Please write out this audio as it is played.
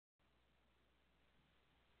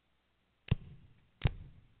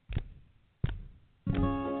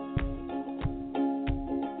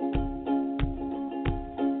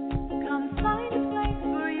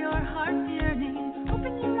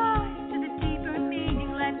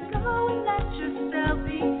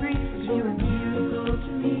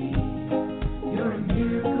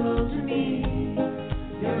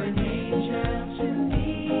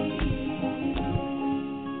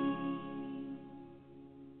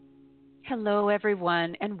Hello,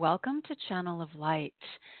 everyone, and welcome to Channel of Light.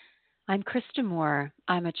 I'm Krista Moore.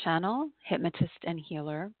 I'm a channel, hypnotist, and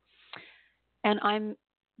healer, and I'm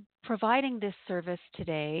providing this service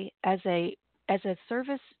today as a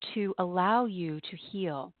service to allow you to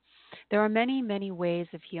heal. There are many, many ways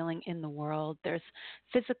of healing in the world. There's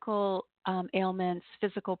physical ailments,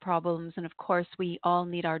 physical problems, and of course, we all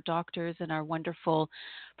need our doctors and our wonderful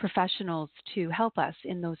professionals to help us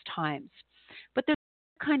in those times. But there's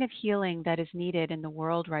a kind of healing that is needed in the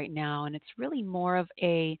world right now, and it's really more of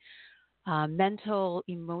a mental,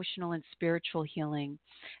 emotional, and spiritual healing.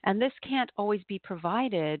 And this can't always be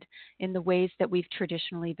provided in the ways that we've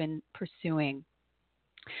traditionally been pursuing.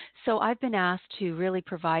 So I've been asked to really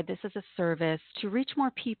provide this as a service to reach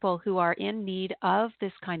more people who are in need of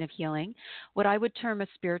this kind of healing, what I would term a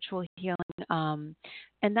spiritual healing,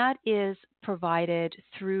 and that is provided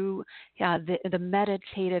through the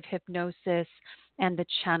meditative hypnosis and the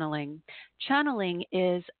channeling. Channeling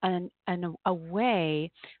is a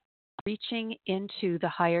way reaching into the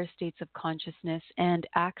higher states of consciousness and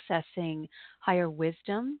accessing higher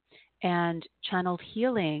wisdom and channeled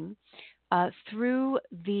healing through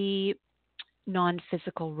the non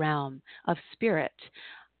physical realm of spirit.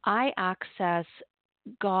 I access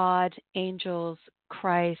God, angels,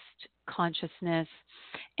 Christ, consciousness,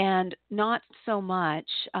 and not so much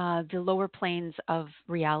the lower planes of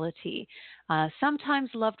reality. Sometimes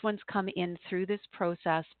loved ones come in through this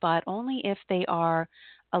process, but only if they are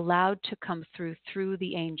allowed to come through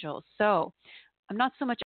the angels. So I'm not so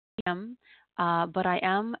much him, but I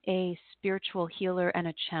am a spiritual healer and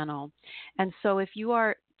a channel. And so if you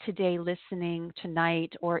are today listening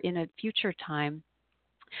tonight or in a future time,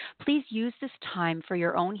 please use this time for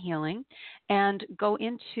your own healing and go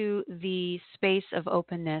into the space of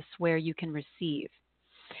openness where you can receive.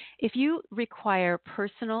 If you require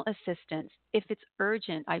personal assistance, if it's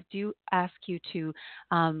urgent, I do ask you to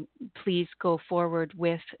please go forward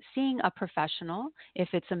with seeing a professional if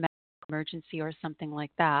it's a medical emergency or something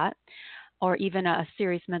like that, or even a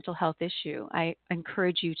serious mental health issue. I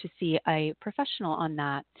encourage you to see a professional on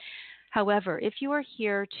that. However, if you are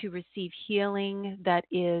here to receive healing that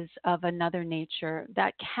is of another nature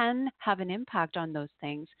that can have an impact on those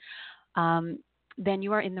things, then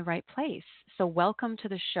you are in the right place. So welcome to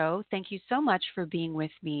the show. Thank you so much for being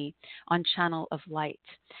with me on Channel of Light.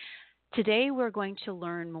 Today we're going to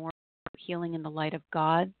learn more about healing in the light of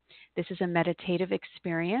God. This is a meditative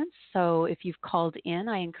experience, so if you've called in,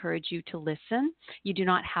 I encourage you to listen. You do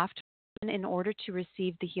not have to listen in order to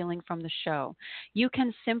receive the healing from the show. You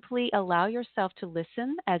can simply allow yourself to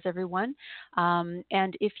listen, as everyone,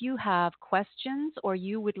 and if you have questions or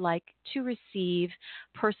you would like to receive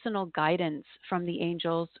personal guidance from the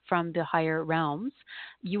angels from the higher realms,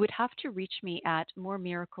 you would have to reach me at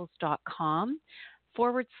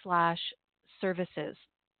moremiracles.com/services.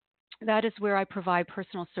 That is where I provide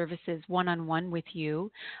personal services one-on-one with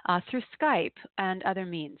you through Skype and other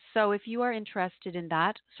means. So if you are interested in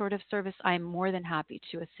that sort of service, I'm more than happy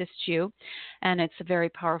to assist you, and it's a very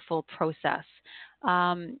powerful process.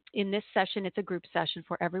 In this session, it's a group session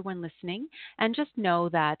for everyone listening, and just know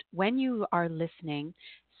that when you are listening,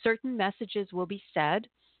 certain messages will be said,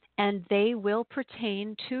 and they will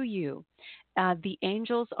pertain to you. The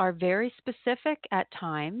angels are very specific at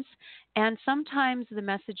times, and sometimes the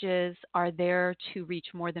messages are there to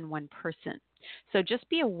reach more than one person. So just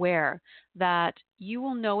be aware that you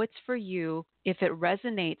will know it's for you if it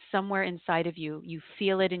resonates somewhere inside of you. You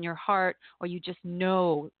feel it in your heart, or you just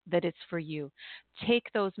know that it's for you.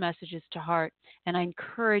 Take those messages to heart, and I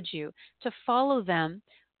encourage you to follow them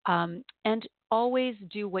and always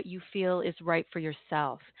do what you feel is right for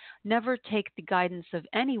yourself. Never take the guidance of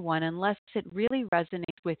anyone unless it really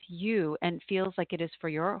resonates with you and feels like it is for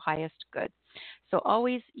your highest good. So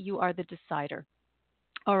always you are the decider.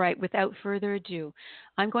 All right, without further ado,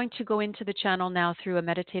 I'm going to go into the channel now through a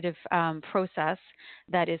meditative process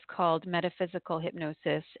that is called metaphysical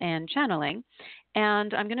hypnosis and channeling.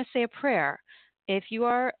 And I'm going to say a prayer. If you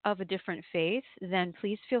are of a different faith, then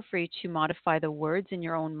please feel free to modify the words in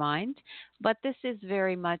your own mind. But this is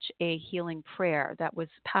very much a healing prayer that was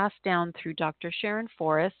passed down through Dr. Sharon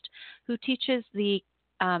Forrest, who teaches the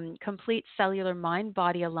complete cellular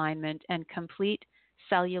mind-body alignment and complete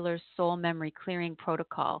cellular soul memory clearing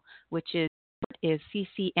protocol, which is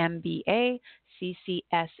CCMBA,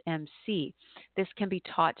 CCSMC. This can be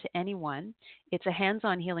taught to anyone. It's a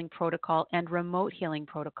hands-on healing protocol and remote healing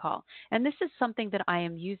protocol. And this is something that I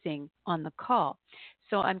am using on the call.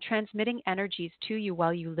 So I'm transmitting energies to you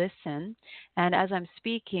while you listen. And as I'm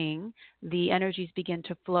speaking, the energies begin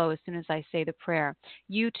to flow as soon as I say the prayer.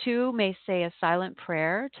 You too may say a silent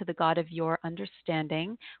prayer to the God of your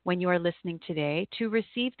understanding when you are listening today to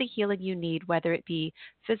receive the healing you need, whether it be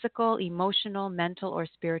physical, emotional, mental, or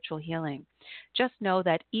spiritual healing. Just know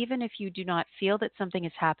that even if you do not feel that something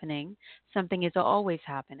is happening, something is always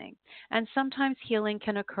happening. And sometimes healing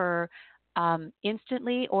can occur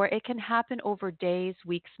instantly, or it can happen over days,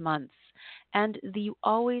 weeks, months. And you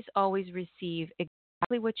always receive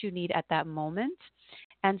exactly what you need at that moment.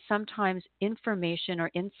 And sometimes information or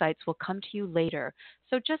insights will come to you later.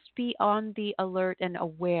 So just be on the alert and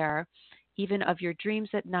aware, even of your dreams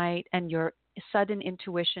at night and your sudden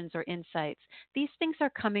intuitions or insights. These things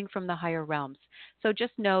are coming from the higher realms. So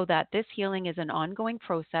just know that this healing is an ongoing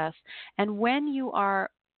process. And when you are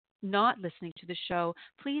not listening to the show,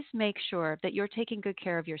 please make sure that you're taking good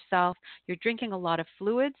care of yourself. You're drinking a lot of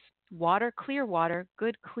fluids, water, clear water,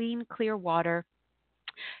 good, clean, clear water,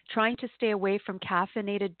 trying to stay away from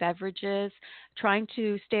caffeinated beverages, trying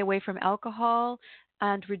to stay away from alcohol,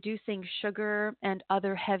 and reducing sugar and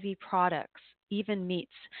other heavy products, even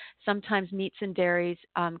meats. Sometimes meats and dairies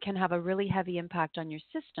can have a really heavy impact on your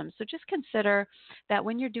system. So just consider that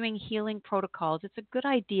when you're doing healing protocols, it's a good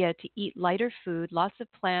idea to eat lighter food, lots of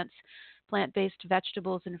plants, plant-based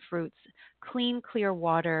vegetables and fruits, clean, clear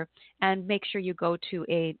water, and make sure you go to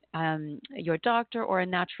your doctor or a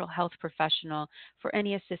natural health professional for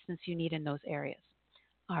any assistance you need in those areas.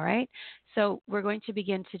 All right. So we're going to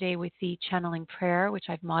begin today with the channeling prayer, which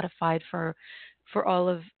I've modified for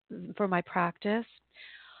my practice.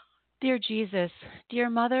 Dear Jesus, dear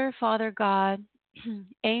Mother, Father God,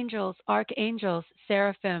 angels, archangels,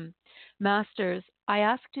 seraphim, masters, I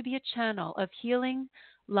ask to be a channel of healing,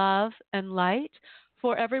 love, and light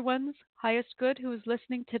for everyone's highest good who is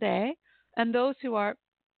listening today and those who are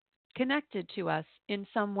connected to us in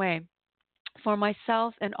some way. For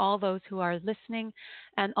myself and all those who are listening,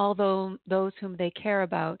 and all those whom they care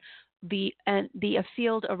about, the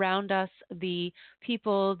field around us, the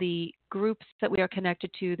people, the groups that we are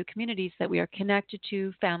connected to, the communities that we are connected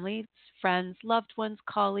to, families, friends, loved ones,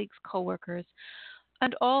 colleagues, coworkers,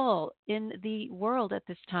 and all in the world at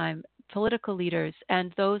this time, political leaders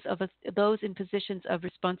and those in positions of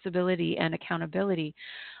responsibility and accountability.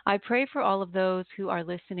 I pray for all of those who are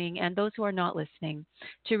listening and those who are not listening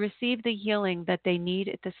to receive the healing that they need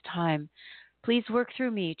at this time. Please work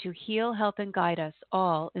through me to heal, help, and guide us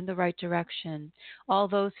all in the right direction. All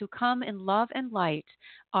those who come in love and light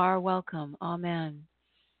are welcome. Amen.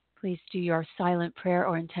 Please do your silent prayer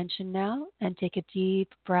or intention now and take a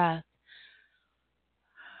deep breath,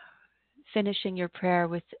 finishing your prayer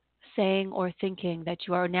with saying or thinking that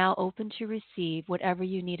you are now open to receive whatever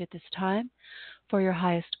you need at this time for your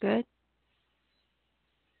highest good.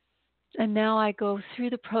 And now I go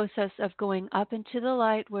through the process of going up into the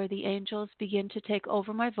light where the angels begin to take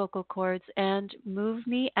over my vocal cords and move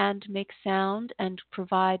me and make sound and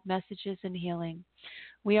provide messages and healing.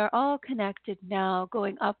 We are all connected now,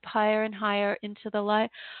 going up higher and higher into the light.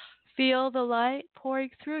 Feel the light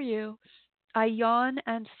pouring through you. I yawn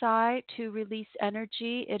and sigh to release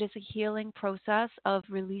energy. It is a healing process of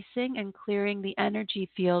releasing and clearing the energy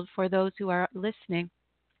field for those who are listening.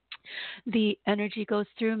 The energy goes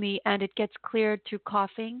through me and it gets cleared through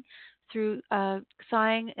coughing, through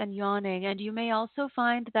sighing and yawning. And you may also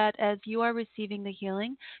find that as you are receiving the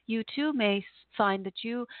healing, you too may find that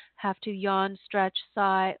you have to yawn, stretch,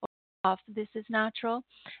 sigh, or cough. This is natural.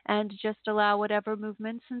 And just allow whatever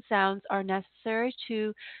movements and sounds are necessary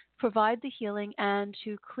to provide the healing and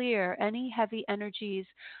to clear any heavy energies,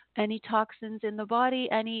 any toxins in the body,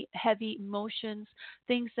 any heavy emotions,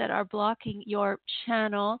 things that are blocking your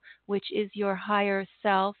channel, which is your higher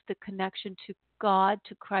self, the connection to God,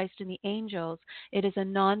 to Christ, and the angels. It is a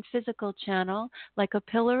non physical channel, like a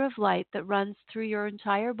pillar of light that runs through your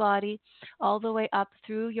entire body, all the way up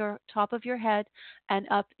through your top of your head and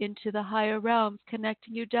up into the higher realms,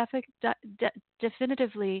 connecting you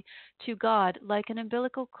definitively to God, like an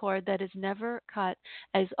umbilical cord that is never cut,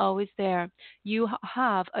 is always there. You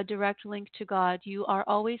have a direct link to God. You are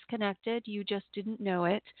always connected. You just didn't know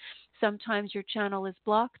it. Sometimes your channel is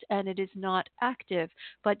blocked and it is not active,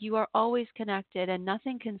 but you are always connected and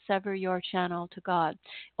nothing can sever your channel to God.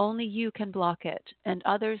 Only you can block it, and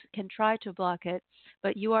others can try to block it,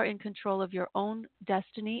 but you are in control of your own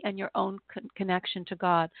destiny and your own connection to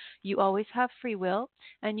God. You always have free will,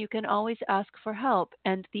 and you can always ask for help,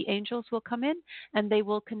 and the angels will come in and they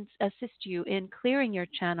will assist you in clearing your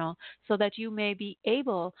channel so that you may be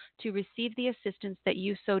able to receive the assistance that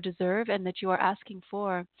you so deserve and that you are asking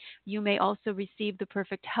for. You may also receive the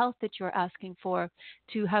perfect health that you are asking for,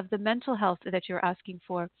 to have the mental health that you're asking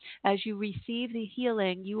for. As you receive the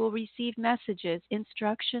healing, you will receive messages,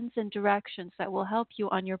 instructions, and directions that will help you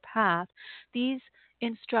on your path. These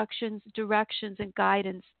instructions, directions, and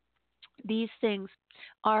guidance, these things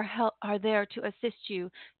are there to assist you,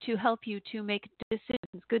 to help you to make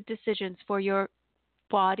decisions, good decisions for your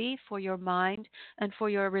body, for your mind, and for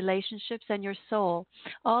your relationships and your soul.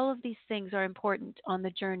 All of these things are important on the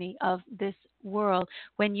journey of this world.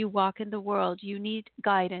 When you walk in the world, you need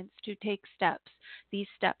guidance to take steps. These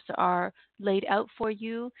steps are laid out for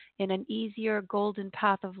you in an easier golden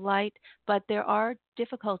path of light, but there are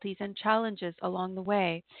difficulties and challenges along the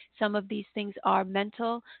way. Some of these things are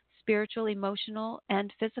mental, spiritual, emotional,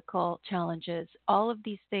 and physical challenges. All of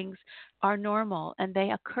these things are normal and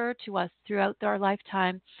they occur to us throughout our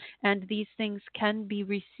lifetime, and these things can be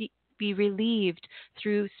relieved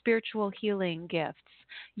through spiritual healing gifts.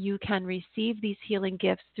 You can receive these healing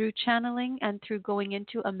gifts through channeling and through going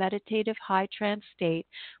into a meditative high trance state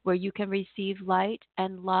where you can receive light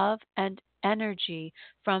and love and energy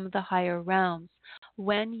from the higher realms.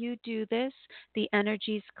 When you do this, the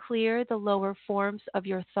energies clear the lower forms of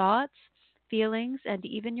your thoughts, feelings, and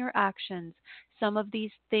even your actions. Some of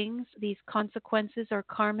these things, these consequences or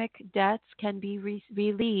karmic debts, can be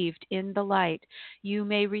relieved in the light. You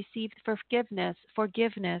may receive forgiveness,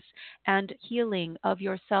 and healing of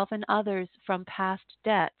yourself and others from past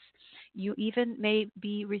debts. You even may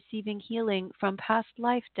be receiving healing from past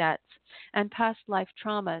life debts and past life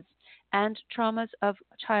traumas and traumas of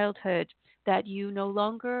childhood that you no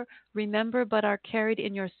longer remember but are carried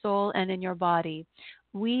in your soul and in your body.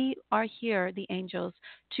 We are here, the angels,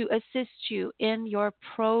 to assist you in your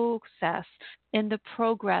process, in the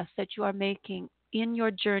progress that you are making in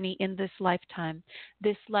your journey in this lifetime.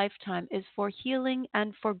 This lifetime is for healing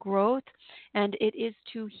and for growth, and it is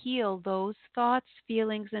to heal those thoughts,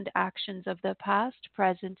 feelings, and actions of the past,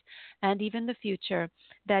 present, and even the future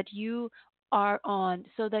that you are on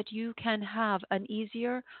so that you can have an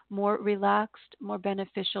easier, more relaxed, more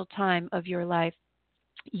beneficial time of your life.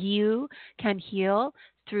 You can heal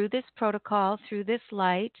through this protocol, through this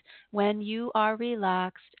light, when you are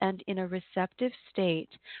relaxed and in a receptive state.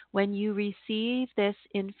 When you receive this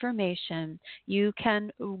information, you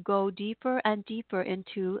can go deeper and deeper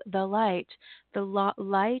into the light. The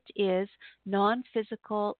light is non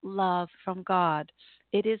physical love from God.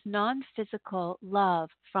 It is non physical love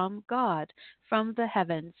from God, from the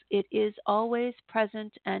heavens. It is always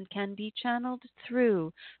present and can be channeled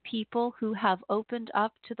through people who have opened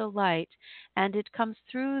up to the light, and it comes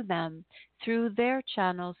through them, through their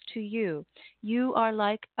channels to you. You are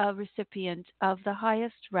like a recipient of the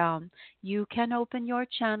highest realm. You can open your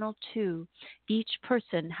channel too. Each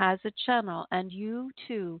person has a channel, and you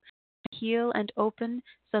too heal and open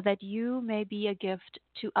so that you may be a gift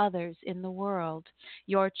to others in the world.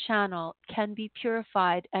 Your channel can be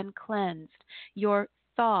purified and cleansed. Your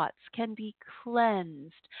thoughts can be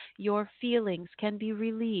cleansed. Your feelings can be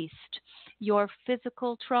released. Your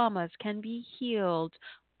physical traumas can be healed,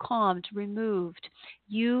 calmed, removed.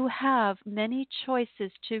 You have many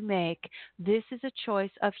choices to make. This is a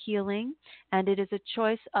choice of healing, and it is a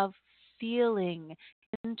choice of feeling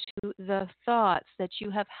into the thoughts that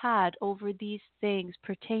you have had over these things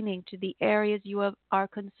pertaining to the areas you are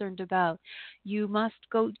concerned about. You must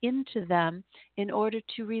go into them in order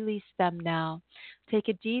to release them now. Take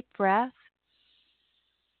a deep breath.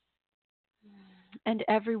 And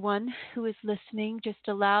everyone who is listening, just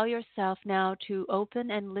allow yourself now to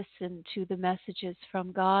open and listen to the messages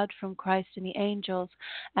from God, from Christ, and the angels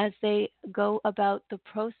as they go about the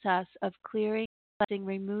process of clearing,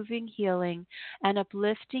 removing, healing, and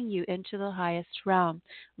uplifting you into the highest realm.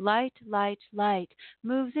 Light, light, light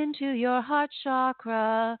moves into your heart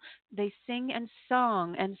chakra. They sing and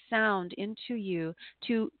song and sound into you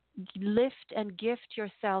to lift and gift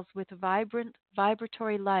yourselves with vibrant,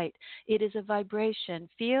 vibratory light. It is a vibration.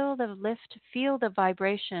 Feel the lift, feel the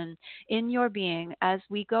vibration in your being as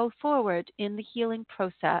we go forward in the healing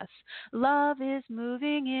process. Love is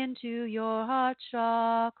moving into your heart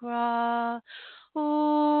chakra.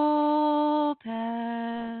 Open.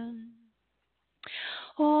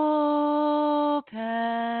 Open,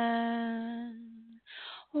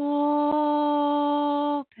 open,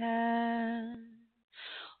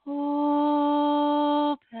 open.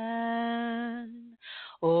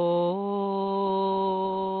 Oh,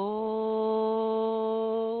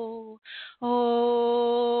 oh,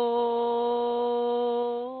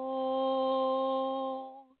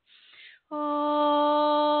 oh.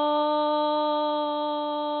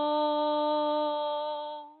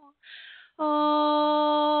 Oh,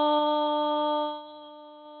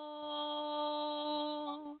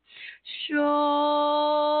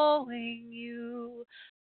 showing you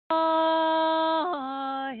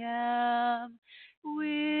I am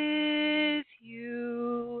with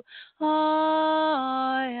you.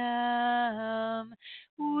 I am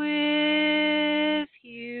with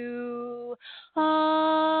you.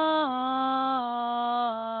 I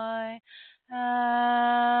am.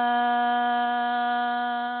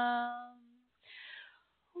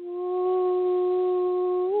 Ooh,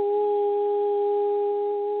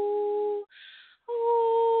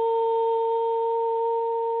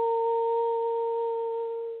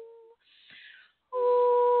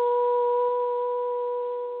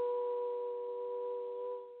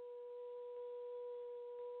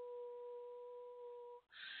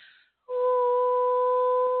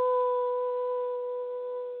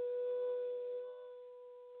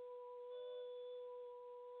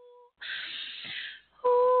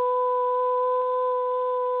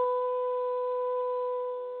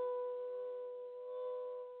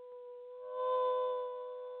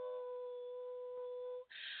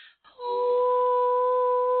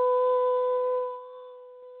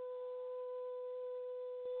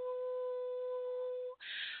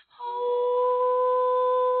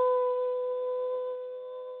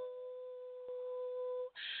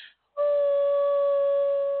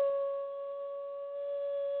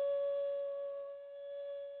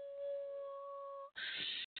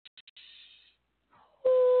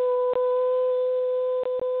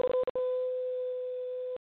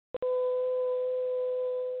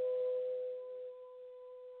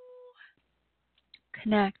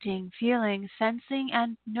 connecting, feeling, sensing,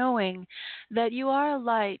 and knowing that you are a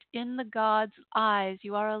light in the God's eyes.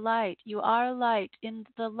 You are a light. You are a light in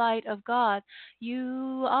the light of God.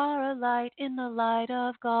 You are a light in the light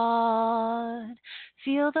of God.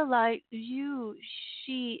 Feel the light.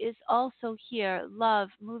 She is also here. Love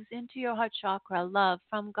moves into your heart chakra. Love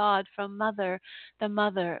from God, from Mother, the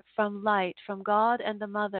Mother, from light, from God and the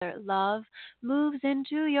Mother. Love moves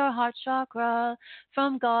into your heart chakra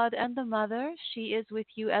from God and the Mother. She is with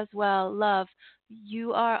you as well. Love,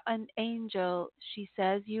 you are an angel. She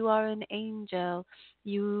says, you are an angel.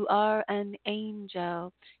 You are an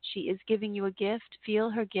angel. She is giving you a gift. Feel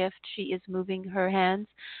her gift. She is moving her hands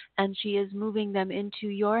and she is moving them into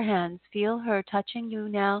your hands. Feel her touching you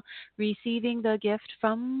now, receiving the gift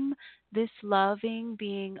from this loving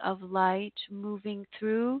being of light moving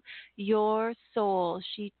through your soul.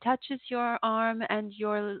 She touches your arm and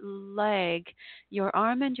your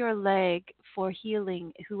arm and your leg for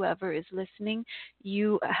healing. Whoever is listening,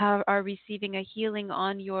 are receiving a healing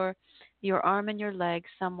on your arm and your leg.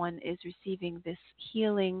 Someone is receiving this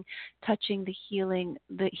healing, touching the healing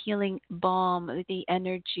balm, the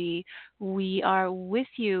energy. We are with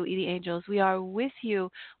you, the angels. We are with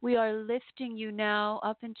you. We are lifting you now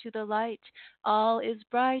up into the light. All is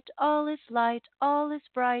bright, all is light, all is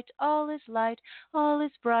bright, all is light, all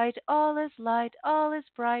is bright, all is light, all is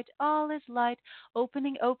bright, all is light.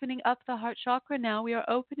 Opening, opening up the heart chakra now. We are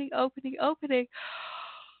opening, opening, opening.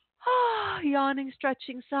 Yawning,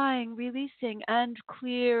 stretching, sighing, releasing, and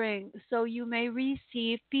clearing. So you may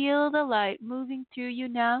receive, feel the light moving through you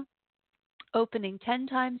now, opening 10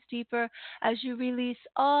 times deeper as you release.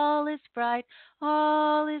 All is bright,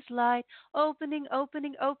 all is light, opening,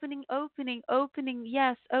 opening, opening, opening, opening.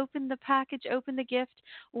 Yes, open the package, open the gift.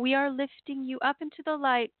 We are lifting you up into the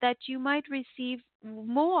light that you might receive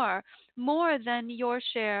more than your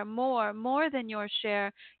share, more than your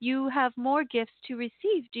share. You have more gifts to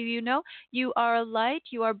receive. Do you know? You are a light,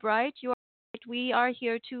 you are bright, you are light. We are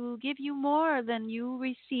here to give you more than you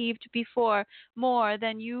received before, more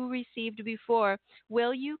than you received before.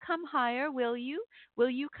 Will you come higher? Will you?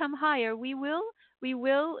 Will you come higher? We will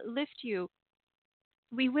lift you.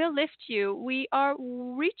 We will lift you. We are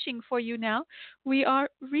reaching for you now. We are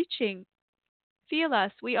reaching. Feel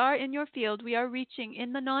us. We are in your field. We are reaching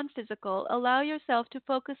in the non physical. Allow yourself to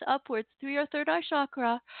focus upwards through your third eye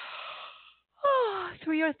chakra.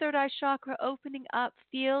 Through your third eye chakra, opening up,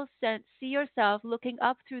 feel, sense, see yourself looking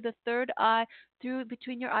up through the third eye, through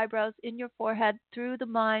between your eyebrows, in your forehead, through the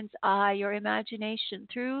mind's eye, your imagination,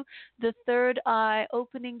 through the third eye,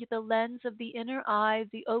 opening the lens of the inner eye,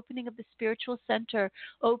 the opening of the spiritual center,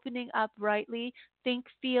 opening up brightly. Think,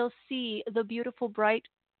 feel, see the beautiful, bright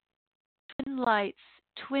twin lights,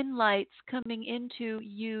 twin lights coming into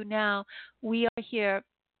you now. We are here,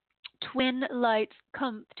 twin lights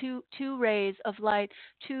come, two rays of light,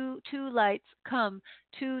 two lights come,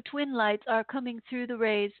 two twin lights are coming through the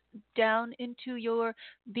rays down into your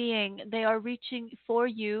being. They are reaching for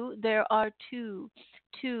you. There are two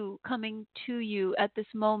coming to you at this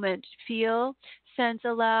moment. Feel, sense,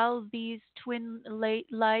 allow these twin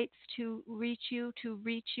lights to reach you,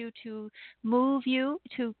 to move you,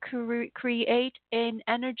 to create an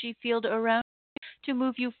energy field around, to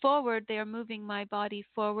move you forward. They are moving my body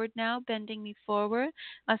forward now, bending me forward.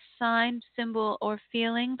 A sign, symbol, or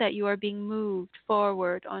feeling that you are being moved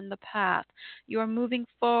forward on the path. You are moving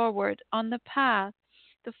forward on the path.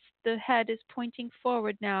 The head is pointing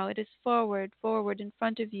forward now. It is forward, forward in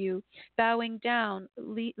front of you. Bowing down,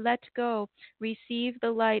 let go. Receive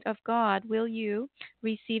the light of God. Will you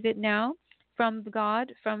receive it now? From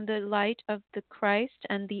God, from the light of the Christ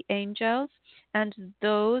and the angels and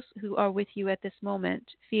those who are with you at this moment.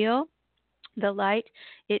 Feel the light.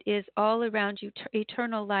 It is all around you,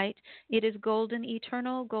 eternal light. It is golden,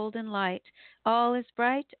 eternal, golden light. All is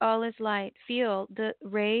bright, all is light. Feel the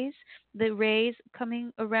rays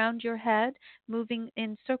coming around your head, moving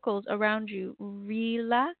in circles around you.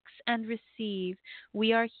 Relax and receive.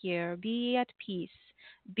 We are here. Be at peace.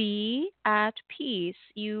 Be at peace.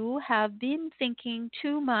 You have been thinking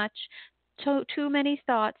too much, too many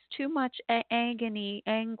thoughts, too much agony,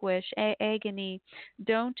 anguish, agony.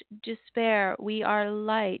 Don't despair. We are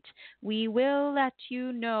light. We will let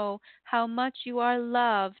you know how much you are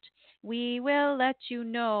loved. We will let you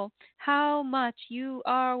know how much you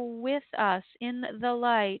are with us in the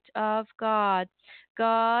light of God.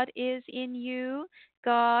 God is in you.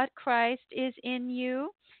 God, Christ is in you.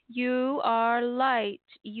 You are light.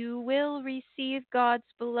 You will receive God's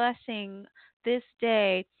blessing this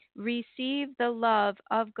day. Receive the love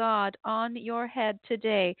of God on your head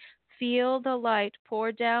today. Feel the light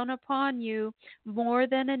pour down upon you. More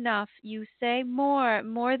than enough. You say more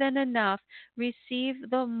than enough. Receive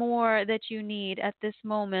the more that you need at this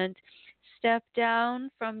moment. Step down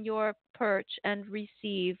from your perch and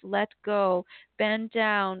receive. Let go. Bend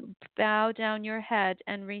down. Bow down your head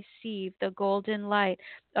and receive the golden light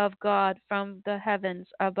of God from the heavens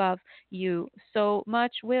above you. So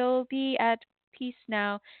much will be at peace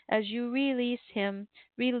now as you release him,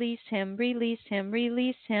 release him, release him,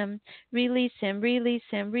 release him, release him, release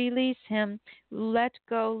him, release him. Let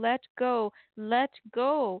go, let go, let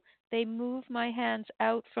go. They move my hands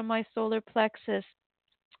out from my solar plexus.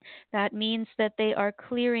 That means that they are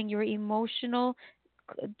clearing your emotional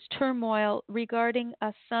turmoil regarding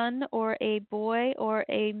a son or a boy or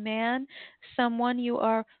a man, someone you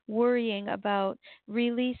are worrying about.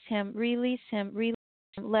 Release him, release him, release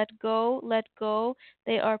him. Let go, let go.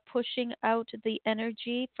 They are pushing out the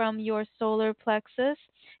energy from your solar plexus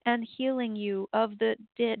and healing you of the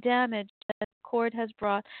damage that the cord has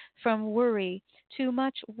brought from worry. Too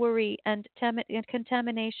much worry and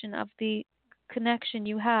contamination of the connection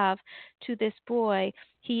you have to this boy.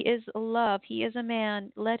 He is love. He is a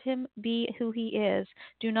man. Let him be who he is.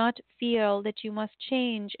 Do not feel that you must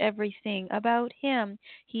change everything about him.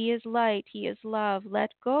 He is light. He is love.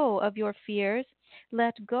 Let go of your fears.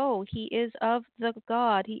 Let go. He is of the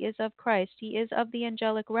God. He is of Christ. He is of the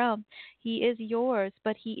angelic realm. He is yours,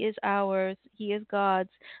 but he is ours. He is God's.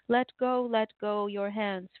 Let go your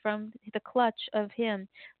hands from the clutch of him.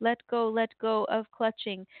 Let go of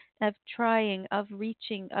clutching, of trying, of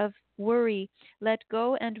reaching, of worry. Let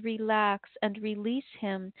go and relax and release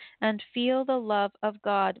him and feel the love of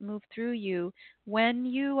God move through you. When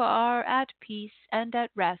you are at peace and at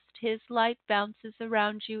rest, his light bounces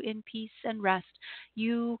around you in peace and rest.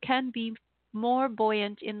 You can be more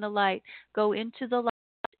buoyant in the light. Go into the light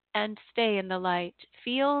and stay in the light.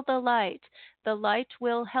 Feel the light. The light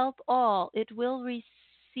will help all. It will recede.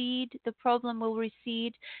 The problem will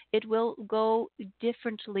recede. It will go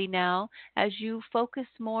differently now as you focus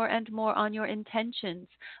more and more on your intentions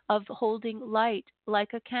of holding light,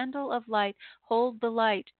 like a candle of light. Hold the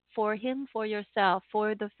light for him, for yourself,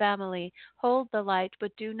 for the family. Hold the light,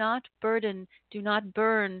 but do not burden, do not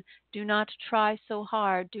burn, do not try so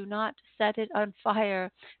hard, do not set it on fire,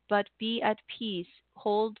 but be at peace.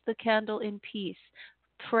 Hold the candle in peace.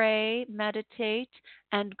 pray, meditate,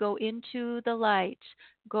 and go into the light.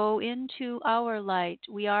 Go into our light.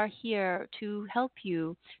 We are here to help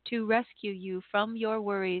you, to rescue you from your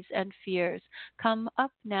worries and fears. Come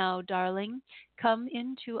up now, darling. Come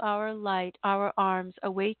into our light. Our arms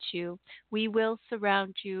await you. We will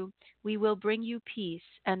surround you. We will bring you peace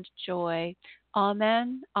and joy.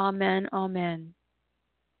 Amen, amen, amen.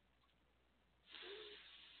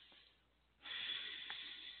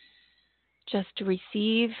 Just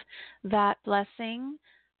receive that blessing,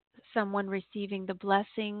 someone receiving the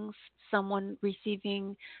blessings, someone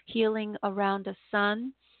receiving healing around a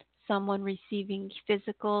sun, someone receiving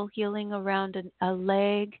physical healing around a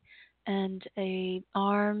leg and a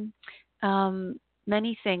arm.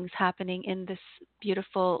 Many things happening in this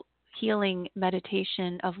beautiful healing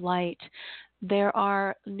meditation of light. There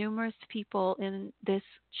are numerous people in this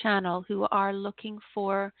channel who are looking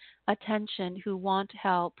for attention, who want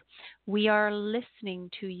help. We are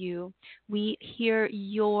listening to you. We hear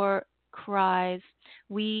your cries.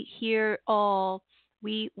 We hear all.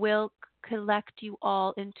 We will collect you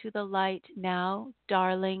all into the light now,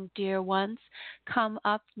 darling, dear ones. Come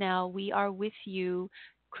up now. We are with you.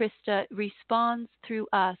 Krista responds through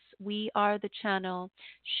us. We are the channel.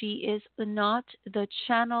 She is not the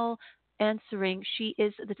channel answering. She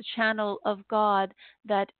is the channel of God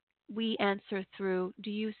that we answer through.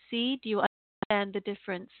 Do you see? Do you understand the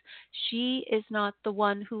difference? She is not the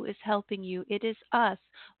one who is helping you. It is us.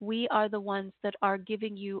 We are the ones that are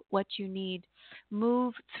giving you what you need.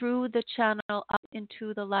 Move through the channel up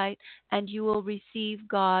into the light, and you will receive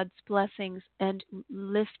God's blessings and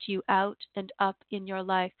lift you out and up in your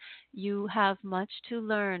life. You have much to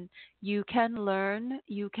learn. You can learn.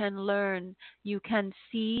 You can learn. You can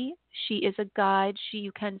see. She is a guide.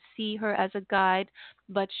 You can see her as a guide,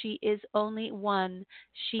 but she is only one.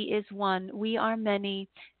 She is one. We are many,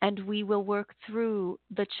 and we will work through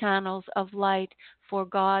the channels of light for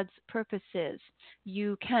God's purposes.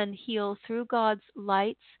 You can heal through God's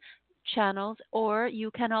lights channels, or you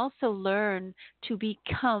can also learn to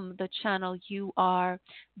become the channel you are.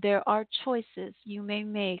 There are choices you may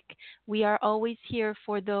make. We are always here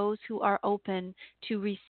for those who are open to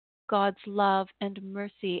receive God's love and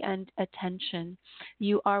mercy and attention.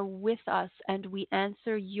 You are with us, and we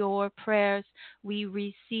answer your prayers. We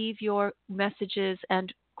receive your messages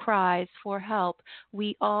and cries for help.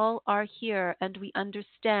 We all are here, and we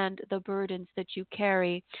understand the burdens that you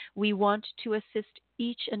carry. We want to assist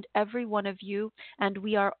each and every one of you, and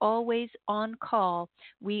we are always on call.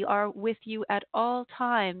 We are with you at all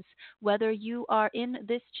times. Whether you are in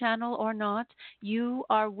this channel or not, you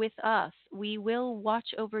are with us. We will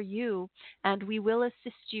watch over you, and we will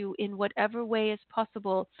assist you in whatever way is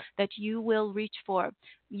possible that you will reach for.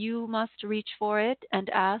 You must reach for it and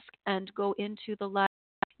ask and go into the light.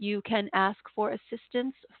 You can ask for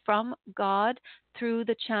assistance from God through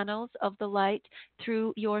the channels of the light,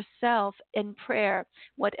 through yourself in prayer.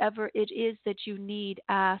 Whatever it is that you need,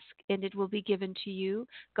 ask, and it will be given to you.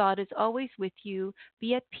 God is always with you.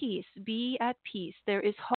 Be at peace. Be at peace. There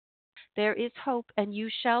is hope. There is hope, and you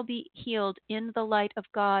shall be healed in the light of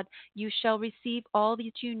God. You shall receive all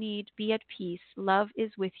that you need. Be at peace. Love is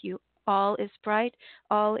with you. All is bright.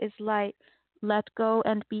 All is light. Let go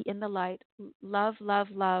and be in the light. Love,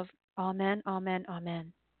 love, love. Amen, amen,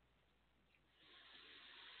 amen.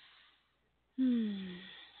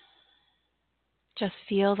 Just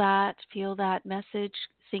feel that message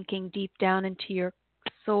sinking deep down into your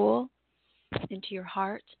soul, into your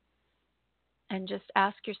heart, and just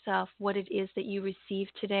ask yourself what it is that you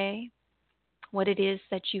received today, what it is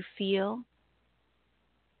that you feel,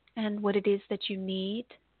 and what it is that you need.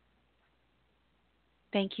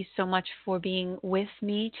 Thank you so much for being with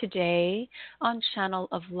me today on Channel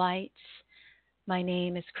of Light. My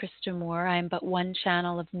name is Krista Moore. I am but one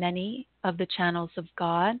channel of many of the channels of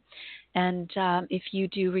God. And if you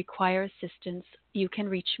do require assistance, you can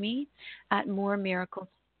reach me at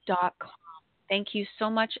moremiracles.com. Thank you so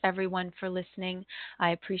much, everyone, for listening. I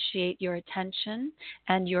appreciate your attention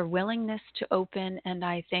and your willingness to open, and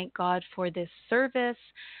I thank God for this service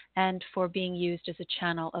and for being used as a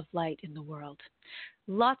channel of light in the world.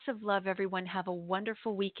 Lots of love, everyone. Have a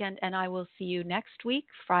wonderful weekend, and I will see you next week,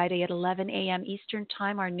 Friday at 11 a.m. Eastern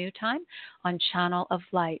Time, our new time, on Channel of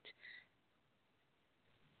Light.